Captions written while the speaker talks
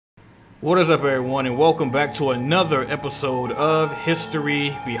What is up, everyone, and welcome back to another episode of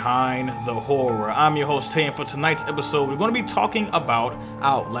History Behind the Horror. I'm your host, Tay, and for tonight's episode, we're going to be talking about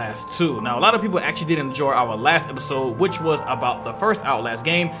Outlast 2. Now, a lot of people actually did enjoy our last episode, which was about the first Outlast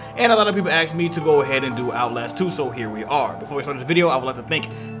game, and a lot of people asked me to go ahead and do Outlast 2, so here we are. Before we start this video, I would like to thank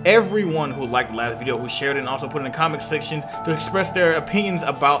everyone who liked the last video, who shared it, and also put in the comment section to express their opinions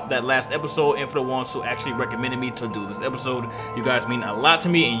about that last episode, and for the ones who actually recommended me to do this episode. You guys mean a lot to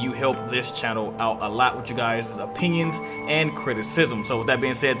me, and you help this channel out a lot with you guys' opinions and criticism. So with that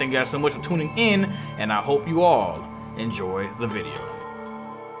being said, thank you guys so much for tuning in, and I hope you all enjoy the video.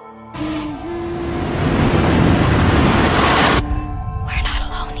 We're not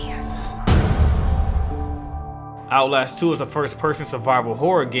alone here. Outlast 2 is a first-person survival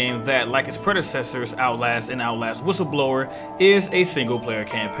horror game that, like its predecessors Outlast and Outlast Whistleblower, is a single-player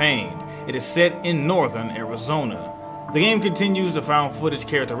campaign. It is set in northern Arizona. The game continues the found footage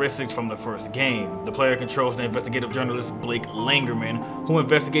characteristics from the first game. The player controls the investigative journalist Blake Langerman, who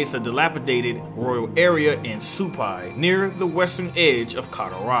investigates the dilapidated rural area in Supai, near the western edge of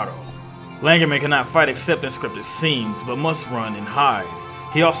Colorado. Langerman cannot fight except in scripted scenes, but must run and hide.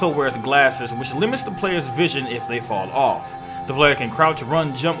 He also wears glasses, which limits the player's vision if they fall off. The player can crouch,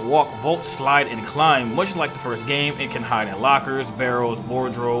 run, jump, walk, vault, slide, and climb, much like the first game, and can hide in lockers, barrels,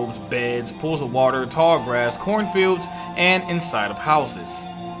 wardrobes, beds, pools of water, tall grass, cornfields, and inside of houses.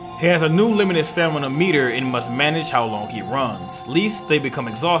 He has a new limited stamina meter and must manage how long he runs, lest they become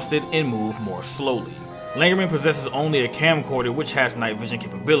exhausted and move more slowly. Langerman possesses only a camcorder which has night vision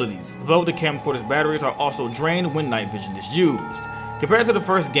capabilities, though the camcorder's batteries are also drained when night vision is used. Compared to the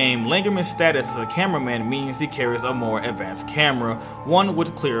first game, Langerman's status as a cameraman means he carries a more advanced camera, one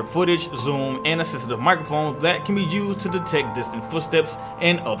with clearer footage, zoom, and a sensitive microphone that can be used to detect distant footsteps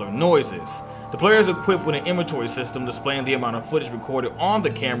and other noises. The player is equipped with an inventory system displaying the amount of footage recorded on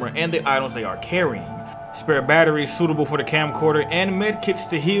the camera and the items they are carrying. Spare batteries suitable for the camcorder and med kits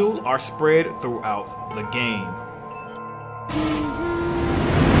to heal are spread throughout the game.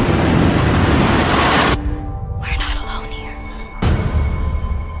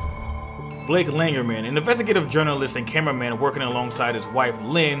 Blake Langerman, an investigative journalist and cameraman working alongside his wife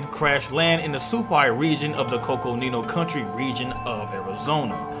Lynn, crash land in the Supai region of the Coconino Country region of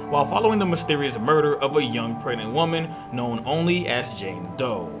Arizona, while following the mysterious murder of a young pregnant woman known only as Jane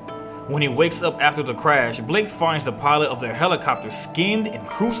Doe. When he wakes up after the crash, Blake finds the pilot of their helicopter skinned and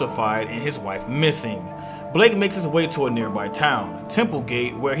crucified and his wife missing. Blake makes his way to a nearby town,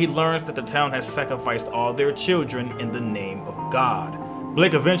 Templegate, where he learns that the town has sacrificed all their children in the name of God.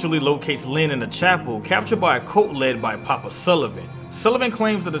 Blake eventually locates Lynn in a chapel, captured by a cult led by Papa Sullivan. Sullivan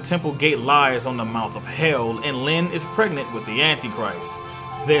claims that the temple gate lies on the mouth of hell, and Lynn is pregnant with the Antichrist.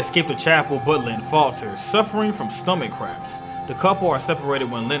 They escape the chapel, but Lynn falters, suffering from stomach cramps. The couple are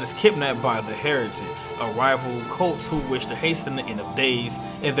separated when Lynn is kidnapped by the Heretics, a rival cult who wish to hasten the end of days,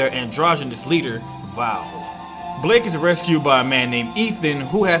 and their androgynous leader, Val. Blake is rescued by a man named Ethan,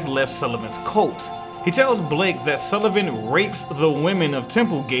 who has left Sullivan's cult. He tells Blake that Sullivan rapes the women of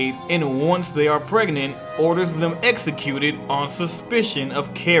Templegate, and once they are pregnant, orders them executed on suspicion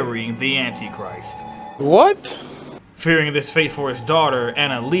of carrying the Antichrist. What? Fearing this fate for his daughter,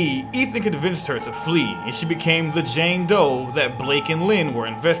 Anna Lee, Ethan convinced her to flee, and she became the Jane Doe that Blake and Lynn were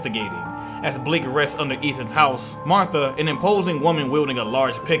investigating. As Blake rests under Ethan's house, Martha, an imposing woman wielding a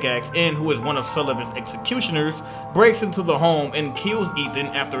large pickaxe and who is one of Sullivan's executioners, breaks into the home and kills Ethan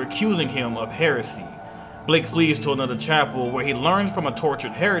after accusing him of heresy. Blake flees to another chapel where he learns from a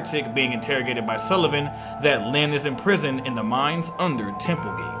tortured heretic being interrogated by Sullivan that Lynn is imprisoned in the mines under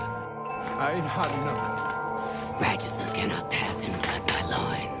Templegate. I ain't had nothing. Righteousness cannot pass in blood by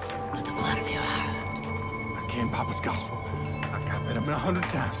loins, but the blood of your heart. I came Papa's gospel. I got bet him 100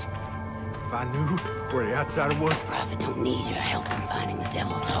 times. If I knew where the outsider was. Prophet don't need your help in finding the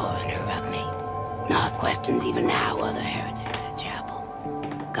devil's whore and interrupt me. No questions even now other heretics at chapel.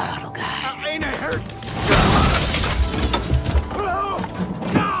 God will guide. I ain't a heretic.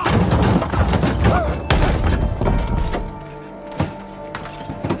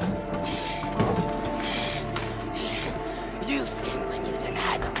 You sinned when you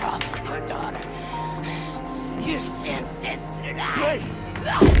denied the prophet your daughter. You sin since to deny. Please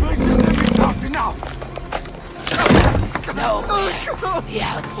just let me talk to now. No, the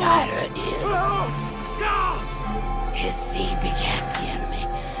outsider is. His seed begat the enemy.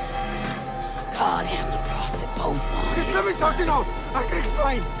 God and the prophet both want. Just let me talk to now. I can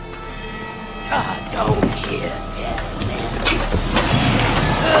explain. God don't hear dead men.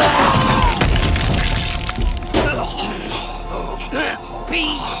 Be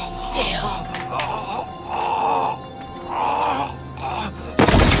still.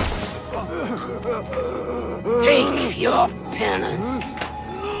 Take your penance.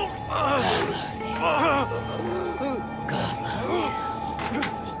 God loves you. God loves you.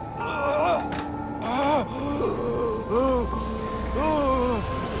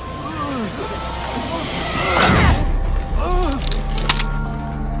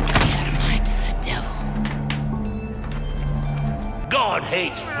 Dynamite's the devil. God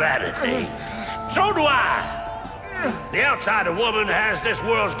hates vanity. So do I. The outsider woman has this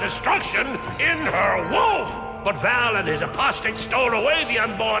world's destruction in her womb. But Val and his apostates stole away the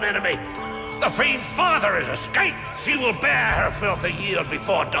unborn enemy. The fiend's father has escaped. She will bear her filthy yield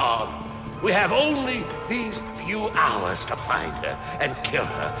before dawn. We have only these few hours to find her and kill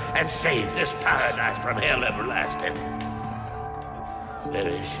her and save this paradise from hell everlasting. Where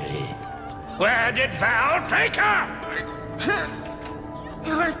is she? Where did Val take her?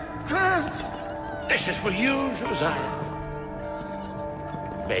 I can't. This is for you, Josiah.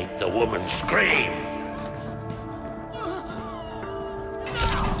 Make the woman scream.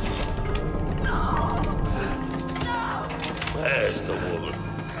 Where's the woman?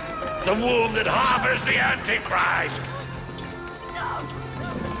 The womb that harbors the Antichrist.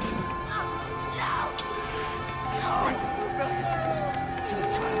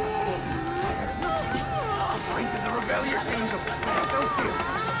 Strengthen the rebellious angel. No fear.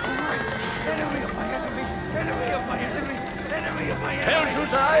 Strength. Enemy of my enemy. Enemy of my enemy. Enemy of my enemy. Tell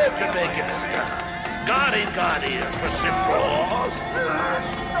Josiah to make it stop. Guardian for simple.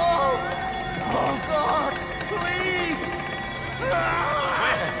 Stop! Oh God, please!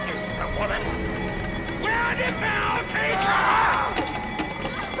 Where is the woman? Where did Val take her?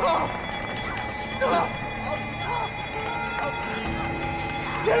 Stop! Stop!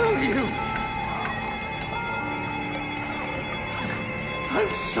 Tell you!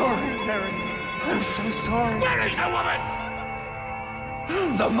 I'm sorry, Mary. I'm so sorry. Where is the woman?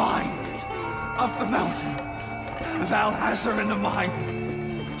 The mines of the mountain. Val has her in the mines.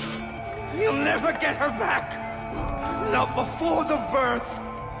 You'll never get her back. Not before the birth.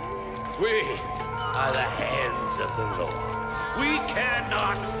 We are the hands of the Lord. We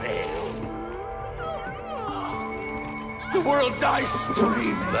cannot fail. The world dies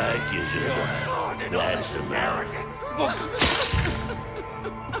screaming. Thank you, Josiah. That's American.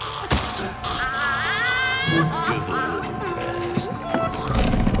 Give the woman rest.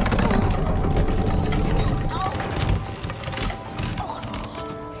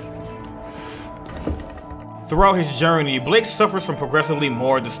 Throughout his journey, Blake suffers from progressively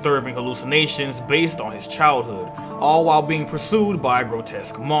more disturbing hallucinations based on his childhood, all while being pursued by a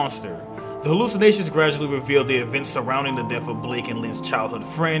grotesque monster. The hallucinations gradually reveal the events surrounding the death of Blake and Lynn's childhood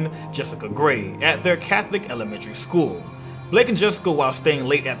friend, Jessica Gray, at their Catholic elementary school. Blake and Jessica, while staying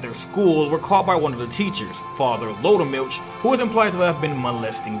late at their school, were caught by one of the teachers, Father Loudermilch, who is implied to have been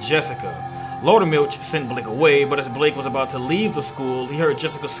molesting Jessica. Loudermilch sent Blake away, but as Blake was about to leave the school, he heard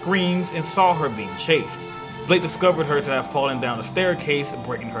Jessica's screams and saw her being chased. Blake discovered her to have fallen down a staircase,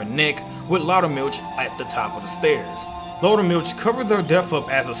 breaking her neck, with Loudermilch at the top of the stairs. Loudermilch covered their death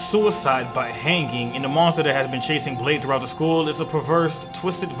up as a suicide by hanging, and the monster that has been chasing Blake throughout the school is a perverse,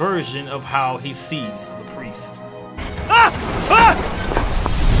 twisted version of how he sees the priest. Fuck.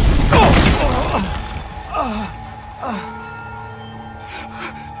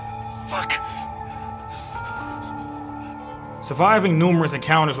 Surviving numerous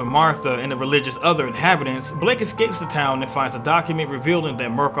encounters with Martha and the religious other inhabitants, Blake escapes the town and finds a document revealing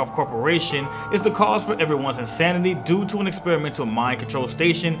that Murkoff Corporation is the cause for everyone's insanity due to an experimental mind control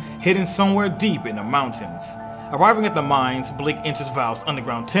station hidden somewhere deep in the mountains. Arriving at the mines, Blake enters Val's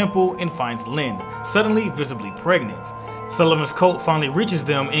underground temple and finds Lynn, suddenly visibly pregnant. Sullivan's cult finally reaches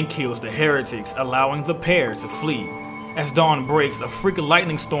them and kills the heretics, allowing the pair to flee. As dawn breaks, a freak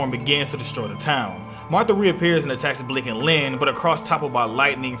lightning storm begins to destroy the town. Martha reappears and attacks Blake and Lynn, but a cross toppled by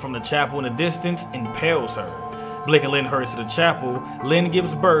lightning from the chapel in the distance impales her. Blake and Lynn hurry to the chapel. Lynn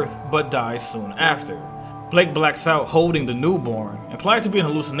gives birth, but dies soon after. Blake blacks out holding the newborn, implied to be an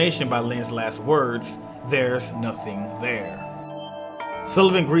hallucination by Lynn's last words, "There's nothing there."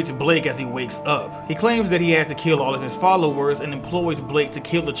 Sullivan greets Blake as he wakes up. He claims that he had to kill all of his followers and implores Blake to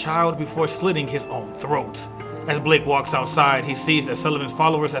kill the child before slitting his own throat. As Blake walks outside, he sees that Sullivan's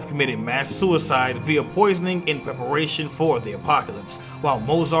followers have committed mass suicide via poisoning in preparation for the apocalypse, while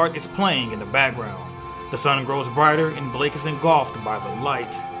Mozart is playing in the background. The sun grows brighter and Blake is engulfed by the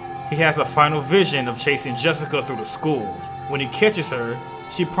light. He has a final vision of chasing Jessica through the school. When he catches her,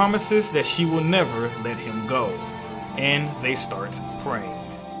 she promises that she will never let him go. And they start praying.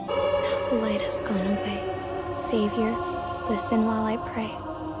 Now the light has gone away. Savior, listen while I pray,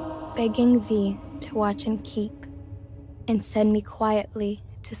 begging thee to watch and keep, and send me quietly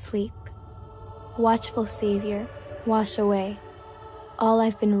to sleep. Watchful Savior, wash away all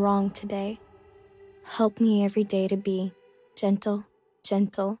I've been wrong today. Help me every day to be gentle,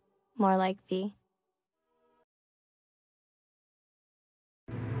 gentle, more like thee.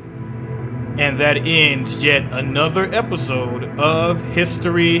 And that ends yet another episode of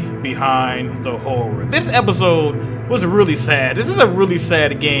History Behind the Horror. This episode was really sad. This is a really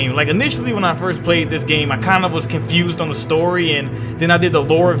sad game. Like, initially when I first played this game, I kind of was confused on the story, and then I did the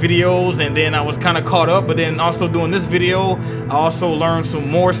lore videos, and then I was kind of caught up. But then also doing this video, I also learned some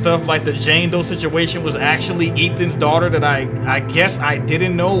more stuff, like the Jane Doe situation was actually Ethan's daughter that I guess I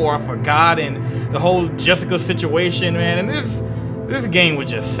didn't know or I forgot, and the whole Jessica situation, man. And this game was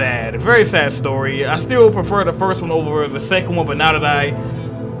just sad. A very sad story. I still prefer the first one over the second one, but now that I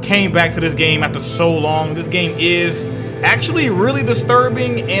came back to this game after so long, this game is actually really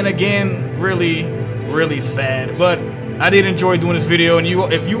disturbing and again, really, really sad. But I did enjoy doing this video, and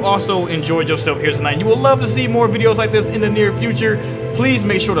if you also enjoyed yourself here tonight, you would love to see more videos like this in the near future, please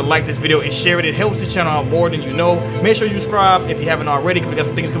make sure to like this video and share it. It helps the channel out more than you know. Make sure you subscribe if you haven't already, because we got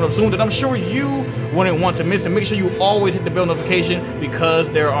some things coming up soon that I'm sure you wouldn't want to miss. And make sure you always hit the bell notification, because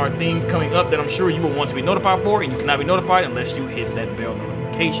there are things coming up that I'm sure you will want to be notified for, and you cannot be notified unless you hit that bell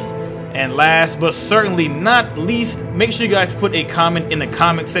notification. And last but certainly not least, make sure you guys put a comment in the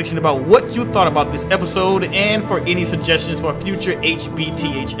comment section about what you thought about this episode, and for any suggestions for future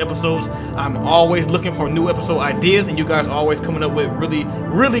HBTH episodes. I'm always looking for new episode ideas, and you guys are always coming up with really,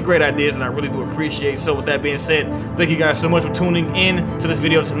 really great ideas, and I really do appreciate. So with that being said, thank you guys so much for tuning in to this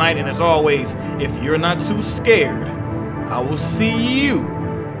video tonight, and as always, if you're not too scared, I will see you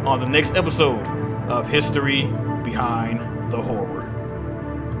on the next episode of History Behind the Horror.